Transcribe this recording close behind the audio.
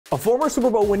A former Super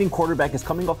Bowl winning quarterback is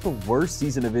coming off the worst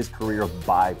season of his career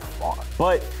by far,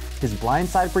 but his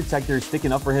blindside protector is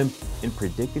sticking up for him and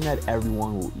predicting that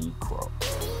everyone will eat crow.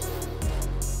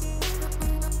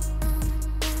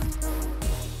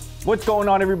 What's going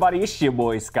on, everybody? It's your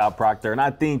boy Scott Proctor, and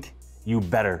I think you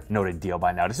better know the deal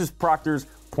by now. This is Proctor's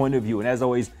point of view, and as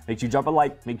always, make sure you drop a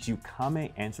like, make sure you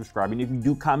comment and subscribe, and if you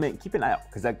do comment, keep an eye out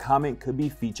because that comment could be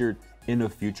featured in a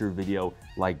future video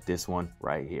like this one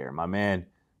right here. My man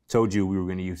told you we were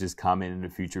going to use this comment in a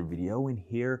future video, and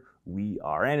here we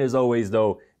are. And as always,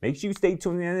 though, make sure you stay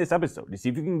tuned to the end of this episode to see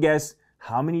if you can guess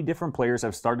how many different players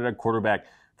have started at quarterback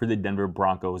for the Denver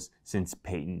Broncos since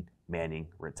Peyton Manning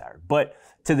retired. But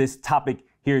to this topic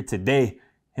here today,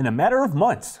 in a matter of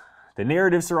months, the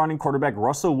narrative surrounding quarterback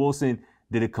Russell Wilson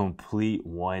did a complete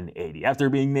 180. After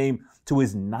being named to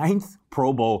his 9th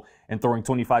Pro Bowl and throwing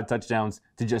 25 touchdowns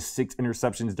to just 6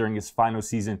 interceptions during his final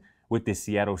season with the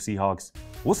Seattle Seahawks,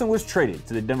 Wilson was traded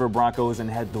to the Denver Broncos and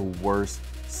had the worst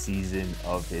season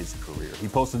of his career. He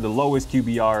posted the lowest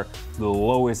QBR, the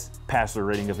lowest passer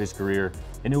rating of his career,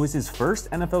 and it was his first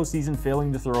NFL season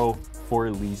failing to throw for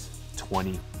at least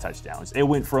 20 touchdowns. It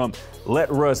went from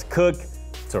let Russ cook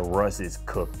to Russ is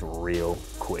cooked real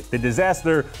quick. The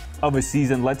disaster of a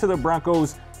season led to the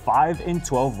Broncos'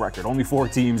 5-12 record. Only 4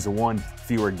 teams won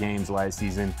fewer games last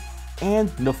season, and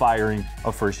the firing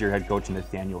of first-year head coach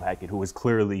Nathaniel Hackett, who was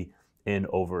clearly in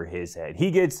over his head. He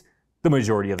gets the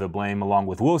majority of the blame, along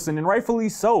with Wilson, and rightfully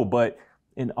so, but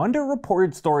an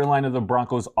underreported storyline of the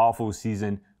Broncos' awful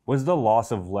season was the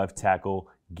loss of left tackle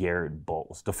Garett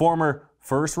Bolles. The former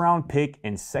first-round pick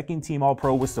and second-team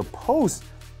All-Pro was supposed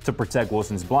to protect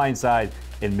Wilson's blind side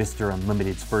in Mr.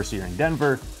 Unlimited's first year in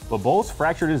Denver, but Bolles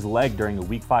fractured his leg during a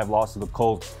Week 5 loss to the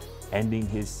Colts, ending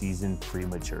his season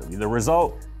prematurely. The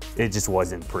result, it just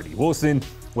wasn't pretty. Wilson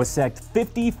was sacked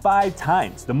 55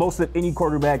 times, the most of any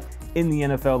quarterback in the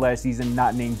NFL last season,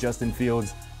 not named Justin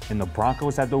Fields, and the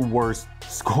Broncos had the worst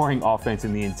scoring offense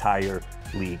in the entire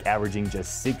league, averaging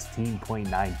just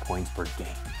 16.9 points per game.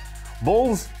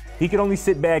 Bolles, he could only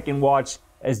sit back and watch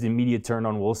as the media turned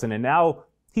on Wilson, and now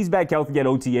he's back healthy at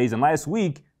OTAs, and last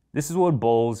week, this is what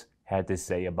Bolles had to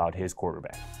say about his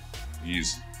quarterback.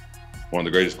 He's one of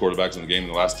the greatest quarterbacks in the game in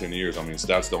the last 10 years. I mean,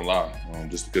 stats don't lie.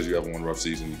 Just because you have one rough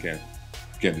season, you can't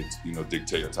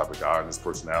dictate the type of guy and his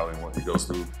personality and what he goes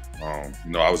through.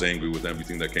 I was angry with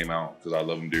everything that came out because I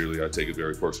love him dearly. I take it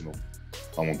very personal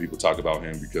when people talk about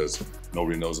him because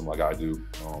nobody knows him like I do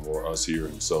or us here.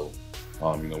 And so,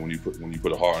 when you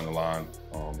put a heart on the line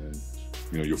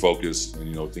and you're focused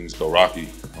and things go rocky,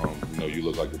 you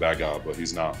look like the bad guy, but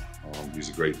he's not. He's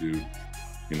a great dude.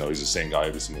 He's the same guy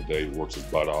every single day. He works his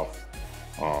butt off.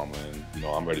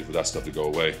 I'm ready for that stuff to go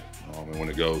away. And when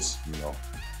it goes,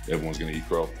 everyone's gonna eat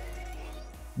crow.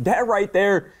 That right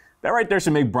there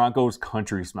should make Broncos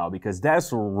country smile because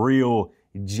that's real,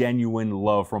 genuine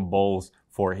love from Bolles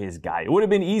for his guy. It would have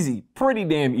been easy, pretty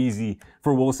damn easy,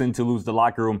 for Wilson to lose the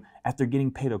locker room after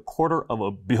getting paid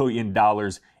 $250 million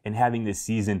and having the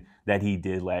season that he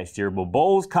did last year. But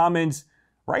Bolles' comments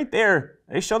right there,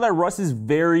 they show that Russ is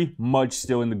very much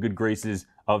still in the good graces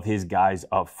of his guys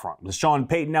up front. With Sean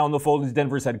Payton now in the fold as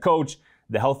Denver's head coach,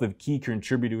 the health of key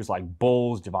contributors like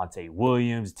Bolles, Javonte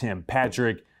Williams, Tim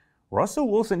Patrick, Russell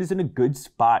Wilson is in a good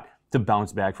spot to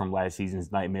bounce back from last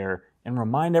season's nightmare and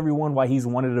remind everyone why he's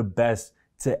one of the best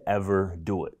to ever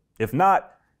do it. If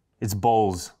not, it's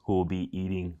Bolles who will be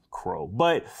eating crow.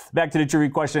 But back to the trivia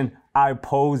question I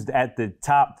posed at the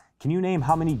top. Can you name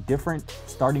how many different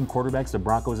starting quarterbacks the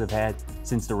Broncos have had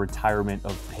since the retirement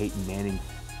of Peyton Manning?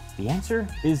 The answer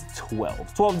is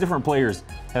 12. 12 different players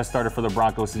have started for the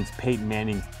Broncos since Peyton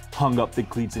Manning hung up the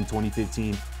cleats in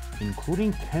 2015,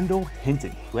 including Kendall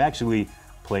Hinton, who actually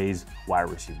plays wide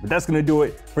receiver. But that's going to do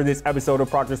it for this episode of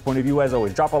Proctor's Point of View. As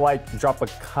always, drop a like, drop a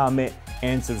comment,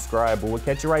 and subscribe. But we'll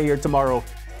catch you right here tomorrow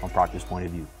on Proctor's Point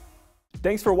of View.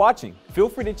 Thanks for watching. Feel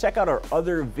free to check out our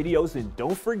other videos and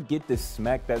don't forget to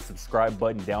smack that subscribe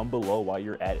button down below while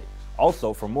you're at it.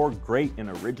 Also, for more great and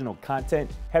original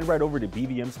content, head right over to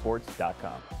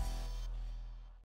bbmsports.com.